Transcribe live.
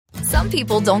Some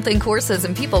people don't think horses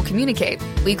and people communicate.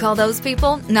 We call those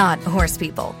people not horse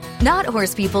people. Not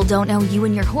horse people don't know you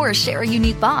and your horse share a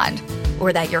unique bond,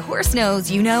 or that your horse knows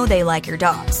you know they like your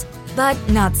dogs. But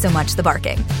not so much the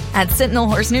barking. At Sentinel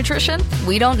Horse Nutrition,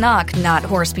 we don't knock not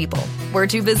horse people. We're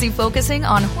too busy focusing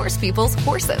on horse people's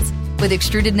horses. With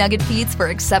extruded nugget feeds for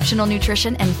exceptional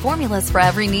nutrition and formulas for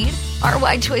every need, our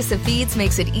wide choice of feeds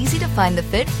makes it easy to find the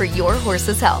fit for your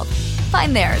horse's health.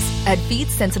 Find theirs at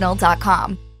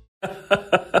feedsentinel.com.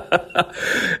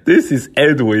 This is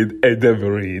EDWIN,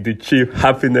 EDEBIRI, the Chief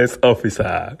Happiness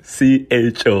Officer,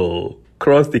 CHO,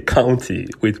 across the county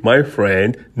with my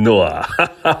friend Noah.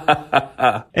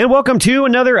 And welcome to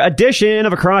another edition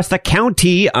of Across the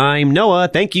County. I'm Noah.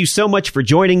 Thank you so much for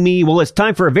joining me. Well, it's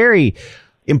time for a very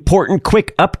important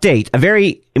quick update. A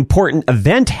very important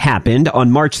event happened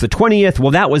on March the 20th. Well,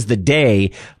 that was the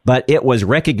day, but it was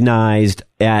recognized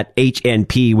at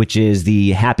HNP, which is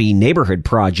the Happy Neighborhood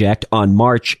Project, on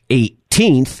March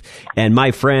 18th. And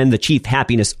my friend, the Chief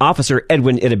Happiness Officer,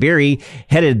 EDWIN EDEBIRI,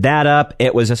 headed that up.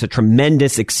 It was just a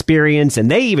tremendous experience.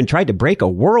 And they even tried to break a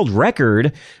world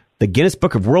record, the Guinness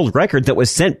Book of World Records, that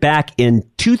was sent back in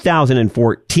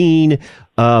 2014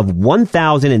 of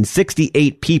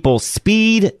 1,068 people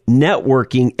speed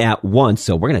networking at once.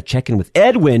 So we're going to check in with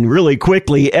Edwin really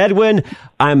quickly. Edwin,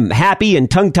 I'm happy and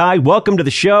tongue-tied. Welcome to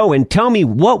the show. And tell me,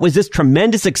 what was this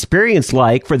tremendous experience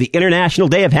like for the International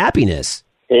Day of Happiness?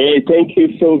 Hey, thank you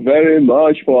so very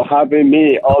much for having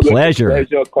me. Always a pleasure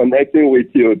connecting with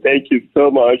you. Thank you so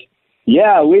much.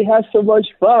 Yeah, we had so much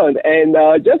fun. And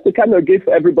just to kind of give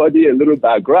everybody a little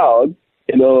background,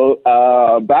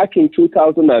 back in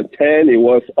 2010, it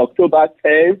was October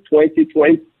 10,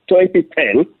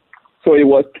 2010. So it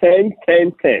was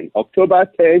 10-10-10. October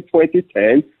 10,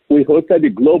 2010, we hosted the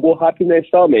Global Happiness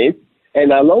Summit.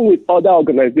 And along with other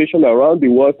organizations around the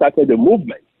world, started a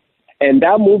movement. And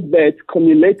that movement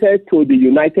culminated to the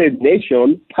United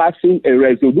Nations passing a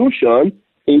resolution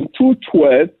in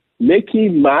 2012,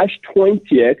 making March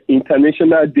 20th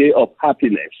International Day of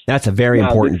Happiness. That's a very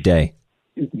important day.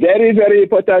 Very, very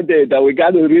important day that we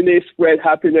got to really spread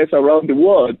happiness around the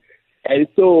world. And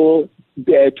so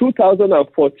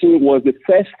 2014 was the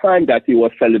first time that it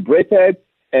was celebrated,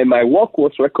 and my work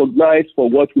was recognized for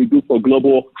what we do for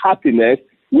global happiness,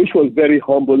 which was very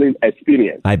humbling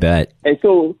experience. I bet. And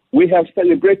so we have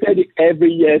celebrated it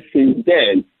every year since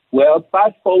then. Well,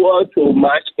 fast forward to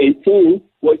March 18th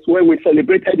was when we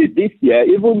celebrated it this year.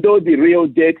 Even though the real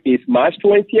date is March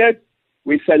 20th,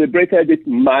 we celebrated it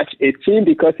March 18th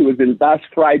because it was the last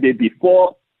Friday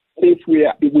before. Since we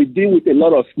deal with a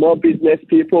lot of small business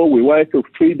people, we wanted to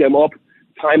free them up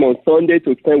time on Sunday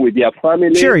to spend with their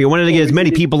family. Sure, you wanted to get as many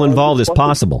people involved as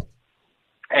possible.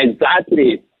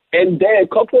 Exactly. And then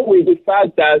coupled with the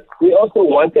fact that we also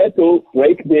wanted to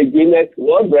break the Guinness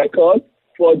World Record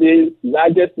for the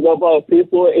largest number of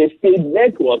people in speed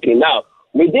networking. Now,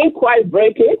 we didn't quite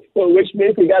break it, so which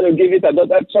means we got to give it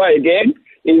another try again.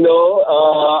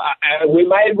 We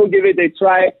might even give it a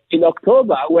try in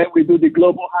October when we do the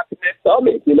Global Happiness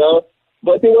Summit,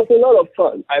 But it was a lot of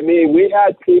fun. I mean, we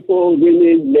had people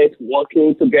really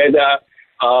networking together.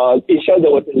 In short, there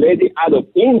was a lady out of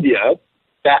India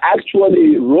that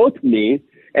actually wrote me,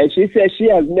 and she said she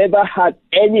has never had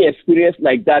any experience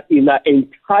like that in her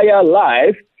entire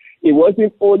life. It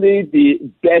wasn't only the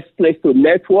best place to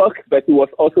network, but it was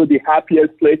also the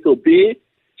happiest place to be.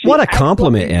 What a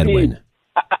compliment, Edwin.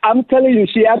 I'm telling you,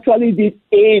 she actually did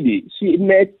 80. She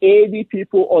met 80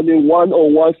 people on a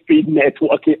one-on-one speed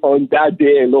networking on that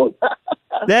day alone.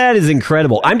 That is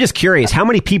incredible. I'm just curious, how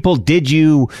many people did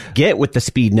you get with the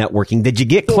speed networking? Did you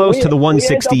get close to the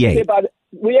 168?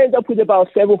 We ended up with about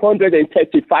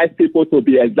 735 people to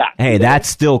be exact. Hey, that's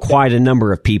still quite a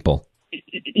number of people.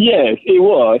 Yes, it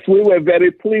was. We were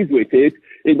very pleased with it,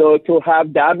 to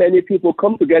have that many people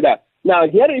come together. Now,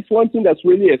 here is one thing that's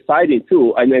really exciting,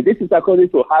 too, and this is according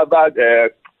to Harvard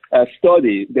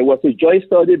study. There was a joint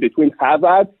study between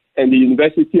Harvard and the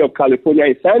University of California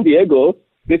in San Diego.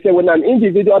 They say when an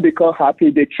individual becomes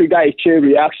happy, they trigger a chain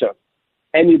reaction,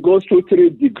 and it goes through 3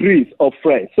 degrees of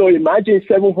friends. So imagine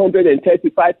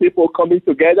 735 people coming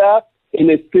together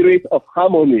in a spirit of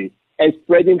harmony and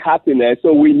spreading happiness.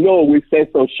 So we know we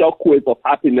sent some shockwave of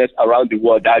happiness around the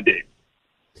world that day.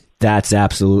 That's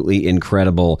absolutely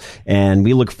incredible. And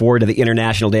we look forward to the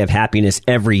International Day of Happiness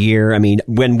every year. I mean,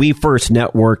 when we first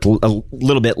networked a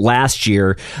little bit last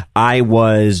year, I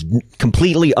was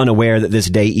completely unaware that this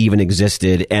day even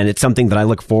existed. And it's something that I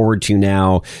look forward to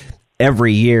now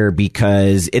every year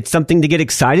because it's something to get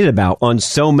excited about on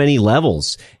so many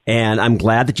levels. And I'm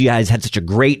glad that you guys had such a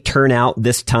great turnout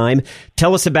this time.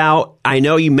 Tell us about, I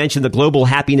know you mentioned the Global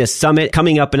Happiness Summit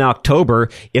coming up in October.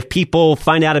 If people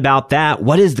find out about that,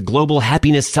 what is the Global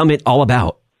Happiness Summit all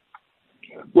about?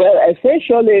 Well,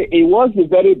 essentially, it was the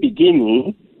very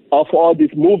beginning of all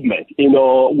this movement.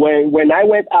 When I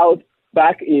went out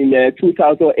back in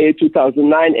 2008,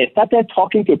 2009, and started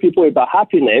talking to people about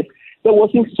happiness, there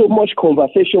wasn't so much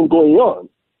conversation going on.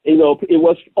 It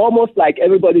was almost like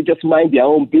everybody just mind their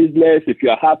own business. If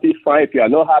you're happy, fine. If you're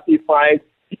not happy, fine.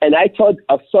 And I thought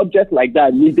a subject like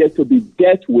that needed to be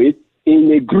dealt with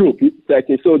in a group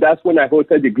setting. So that's when I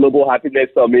hosted the Global Happiness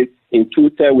Summit in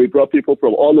 2010. We brought people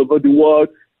from all over the world,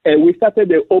 and we started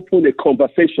to open a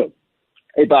conversation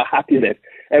about happiness.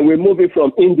 And we're moving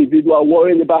from individual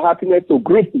worrying about happiness to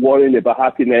group worrying about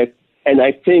happiness. And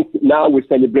I think now we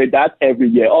celebrate that every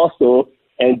year also.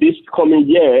 And this coming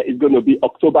year is going to be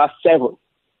October 7th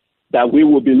that we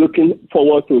will be looking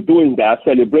forward to doing that,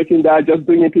 celebrating that, just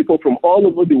bringing people from all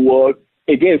over the world,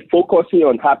 again, focusing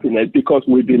on happiness, because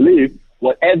we believe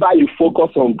whatever you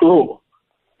focus on grows.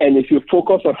 And if you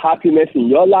focus on happiness in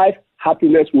your life,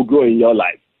 happiness will grow in your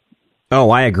life. Oh,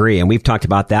 I agree. And we've talked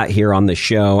about that here on the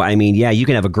show. I mean, yeah, you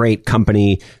can have a great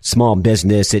company, small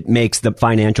business. It makes the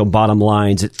financial bottom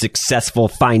lines. It's successful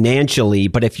financially.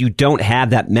 But if you don't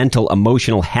have that mental,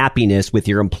 emotional happiness with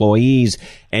your employees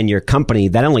and your company,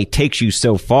 that only takes you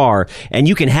so far. And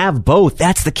you can have both.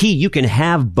 That's the key. You can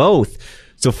have both.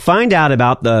 So find out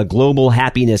about the Global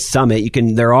Happiness Summit.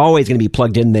 They're always going to be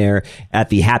plugged in there at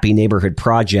the Happy Neighborhood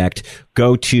Project.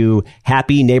 Go to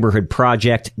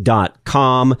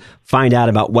happyneighborhoodproject.com. Find out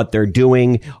about what they're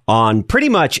doing on pretty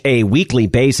much a weekly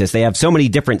basis. They have so many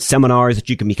different seminars that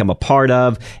you can become a part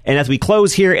of. And as we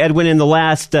close here, Edwin, in the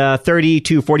last 30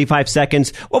 to 45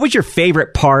 seconds, what was your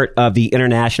favorite part of the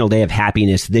International Day of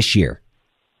Happiness this year?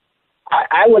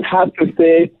 I would have to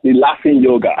say the laughing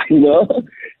yoga,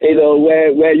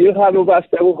 where you have over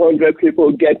 700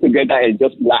 people get together and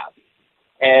just laugh.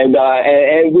 And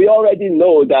we already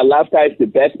know that laughter is the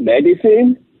best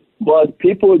medicine, but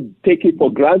people take it for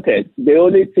granted. They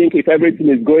only think if everything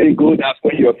is going good, that's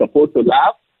when you're supposed to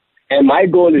laugh. And my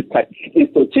goal is to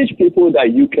teach people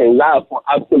that you can laugh for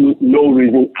absolute no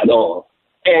reason at all.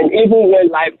 And even when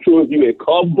life throws you a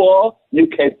curveball, you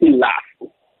can still laugh.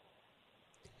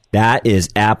 That is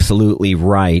absolutely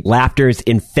right. Laughter is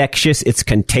infectious. It's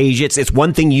contagious. It's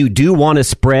one thing you do want to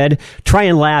spread. Try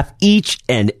and laugh each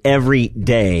and every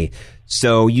day.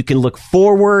 So you can look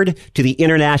forward to the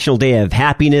International Day of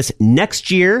Happiness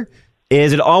next year.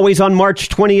 Is it always on March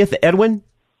 20th, Edwin?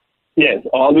 Yes,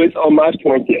 always on March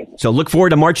 20th. So look forward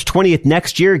to March 20th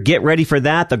next year. Get ready for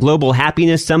that. The Global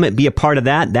Happiness Summit, be a part of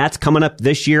that. That's coming up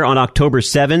this year on October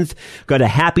 7th. Go to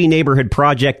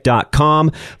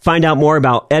happyneighborhoodproject.com. Find out more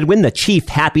about Edwin, the Chief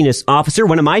Happiness Officer,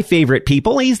 one of my favorite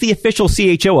people. He's the official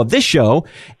CHO of this show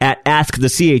at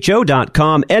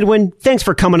askthecho.com. Edwin, thanks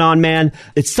for coming on, man.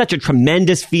 It's such a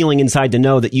tremendous feeling inside to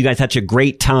know that you guys had such a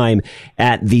great time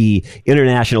at the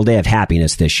International Day of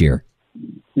Happiness this year.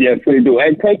 Yes, we do.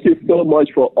 And thank you so much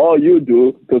for all you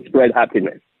do to spread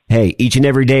happiness. Hey, each and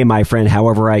every day, my friend,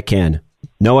 however I can.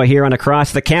 Noah here on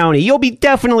Across the County. You'll be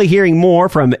definitely hearing more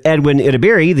from Edwin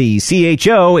EDEBIRI, the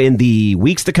CHO, in the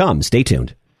weeks to come. Stay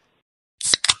tuned.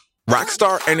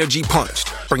 Rockstar Energy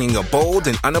Punched, bringing a bold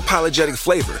and unapologetic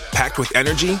flavor packed with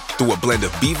energy through a blend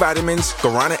of B vitamins,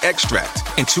 guarana extract,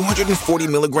 and 240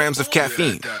 milligrams of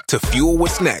caffeine to fuel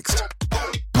what's next.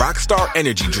 Rockstar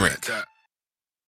Energy Drink.